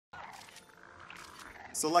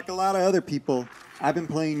So like a lot of other people, I've been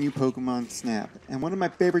playing new Pokemon Snap, and one of my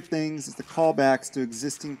favorite things is the callbacks to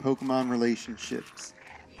existing Pokemon relationships.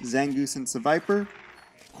 Zangoose and Seviper,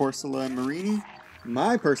 Corsola and Marini.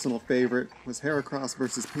 My personal favorite was Heracross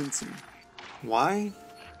versus Pinsir. Why?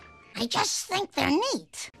 I just think they're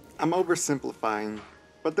neat. I'm oversimplifying,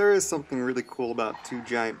 but there is something really cool about two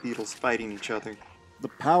giant beetles fighting each other. The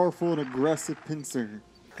powerful and aggressive Pinsir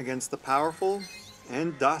against the powerful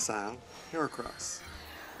and docile Heracross.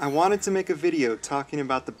 I wanted to make a video talking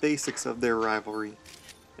about the basics of their rivalry,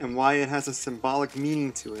 and why it has a symbolic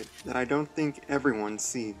meaning to it that I don't think everyone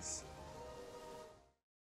sees.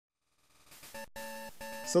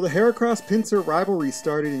 So the Heracross-Pinsir rivalry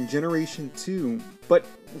started in Generation 2, but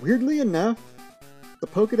weirdly enough, the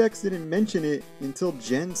Pokédex didn't mention it until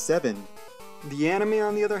Gen 7. The anime,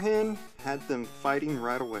 on the other hand, had them fighting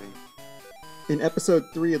right away. In episode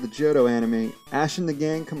 3 of the Johto anime, Ash and the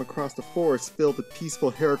gang come across a forest filled with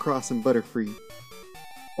peaceful Heracross and Butterfree,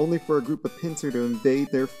 only for a group of Pinsir to invade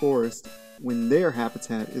their forest when their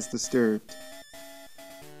habitat is disturbed.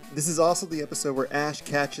 This is also the episode where Ash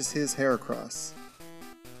catches his Heracross.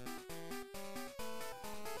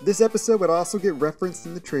 This episode would also get referenced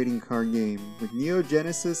in the trading card game, with Neo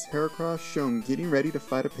Genesis Heracross shown getting ready to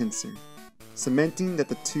fight a Pinsir, cementing that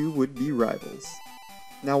the two would be rivals.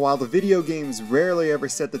 Now, while the video games rarely ever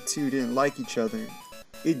said the two didn't like each other,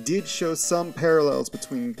 it did show some parallels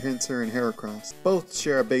between Pinsir and Heracross. Both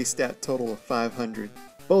share a base stat total of 500.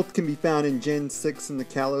 Both can be found in Gen 6 in the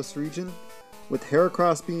Kalos region, with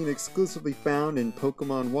Heracross being exclusively found in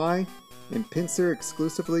Pokemon Y, and Pinsir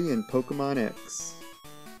exclusively in Pokemon X.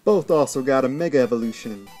 Both also got a Mega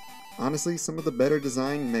Evolution. Honestly, some of the better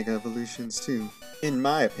designed Mega Evolutions too, in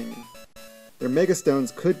my opinion. Their Mega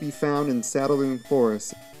Stones could be found in Saddleloon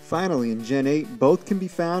Forest. Finally, in Gen 8, both can be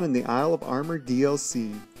found in the Isle of Armor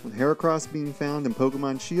DLC, with Heracross being found in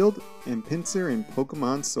Pokemon Shield and Pinsir in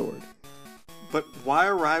Pokemon Sword. But why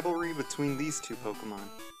a rivalry between these two Pokemon?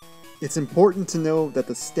 It's important to know that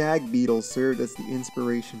the Stag Beetle served as the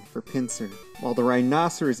inspiration for Pinsir, while the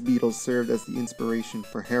Rhinoceros Beetle served as the inspiration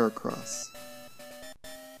for Heracross.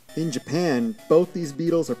 In Japan, both these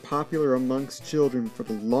beetles are popular amongst children for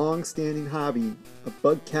the long-standing hobby of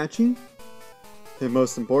bug catching, and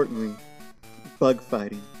most importantly, bug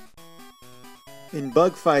fighting. In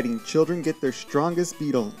bug fighting, children get their strongest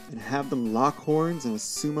beetle and have them lock horns in a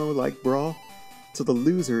sumo-like brawl till the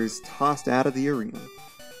loser is tossed out of the arena.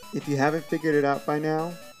 If you haven't figured it out by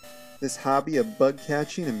now, this hobby of bug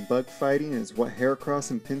catching and bug fighting is what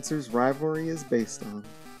Heracross and Pinsir's rivalry is based on.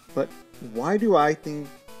 But why do I think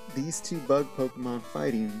these two bug Pokemon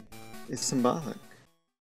fighting is symbolic?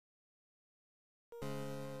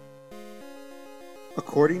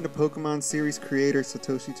 According to Pokemon series creator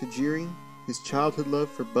Satoshi Tajiri, his childhood love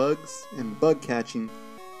for bugs and bug catching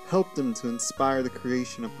helped him to inspire the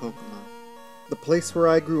creation of Pokemon. The place where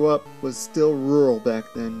I grew up was still rural back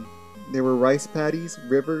then. There were rice paddies,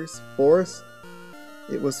 rivers, forests.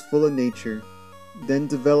 It was full of nature. Then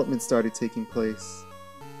development started taking place,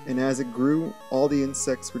 and as it grew, all the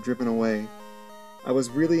insects were driven away. I was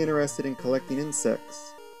really interested in collecting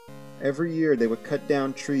insects. Every year they would cut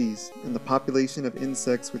down trees, and the population of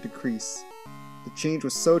insects would decrease. The change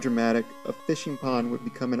was so dramatic, a fishing pond would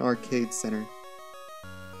become an arcade center.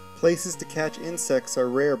 Places to catch insects are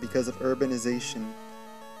rare because of urbanization.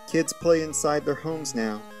 Kids play inside their homes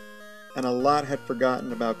now, and a lot had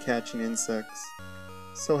forgotten about catching insects.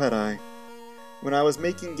 So had I. When I was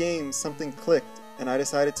making games, something clicked, and I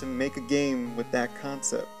decided to make a game with that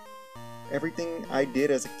concept. Everything I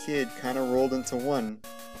did as a kid kinda rolled into one.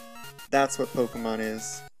 That's what Pokemon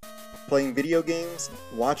is. Playing video games,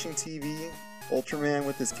 watching TV, Ultraman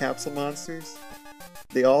with his capsule monsters,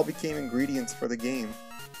 they all became ingredients for the game.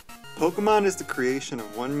 Pokemon is the creation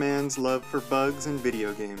of one man's love for bugs and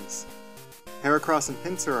video games. Heracross and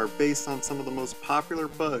Pinsir are based on some of the most popular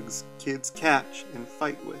bugs kids catch and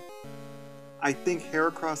fight with. I think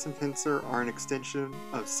Heracross and Pinsir are an extension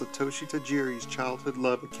of Satoshi Tajiri's childhood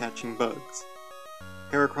love of catching bugs.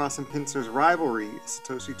 Heracross and Pinsir's rivalry is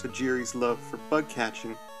Satoshi Tajiri's love for bug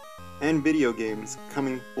catching and video games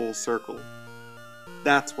coming full circle.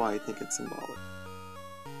 That's why I think it's symbolic.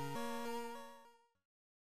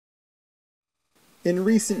 In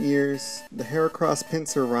recent years, the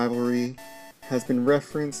Heracross-Pinsir rivalry has been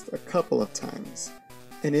referenced a couple of times.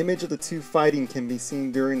 An image of the two fighting can be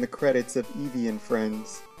seen during the credits of Eevee and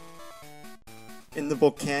Friends. In the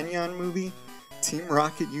Volcanion movie, Team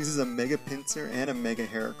Rocket uses a Mega Pinsir and a Mega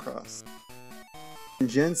Heracross. In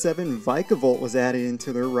Gen 7, Vikavolt was added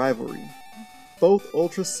into their rivalry. Both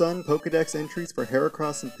Ultra Sun Pokédex entries for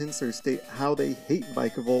Heracross and Pinsir state how they hate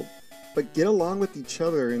Vikavolt but get along with each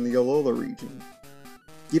other in the Alola region.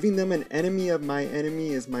 Giving them an enemy of my enemy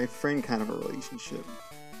is my friend kind of a relationship.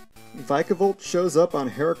 Vikavolt shows up on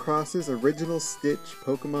Heracross's original Stitch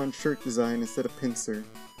Pokemon shirt design instead of Pinsir.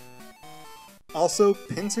 Also,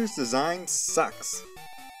 Pinsir's design sucks.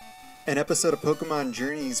 An episode of Pokemon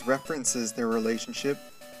Journeys references their relationship.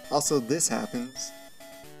 Also, this happens.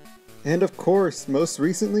 And of course, most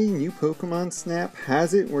recently, new Pokemon Snap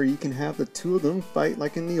has it where you can have the two of them fight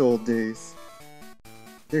like in the old days.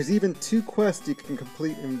 There's even 2 quests you can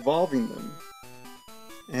complete involving them.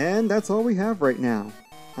 And that's all we have right now.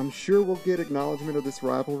 I'm sure we'll get acknowledgement of this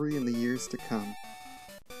rivalry in the years to come.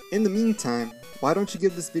 In the meantime, why don't you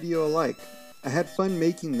give this video a like? I had fun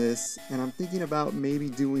making this, and I'm thinking about maybe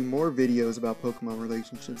doing more videos about Pokemon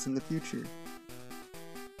relationships in the future.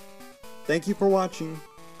 Thank you for watching.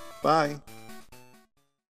 Bye.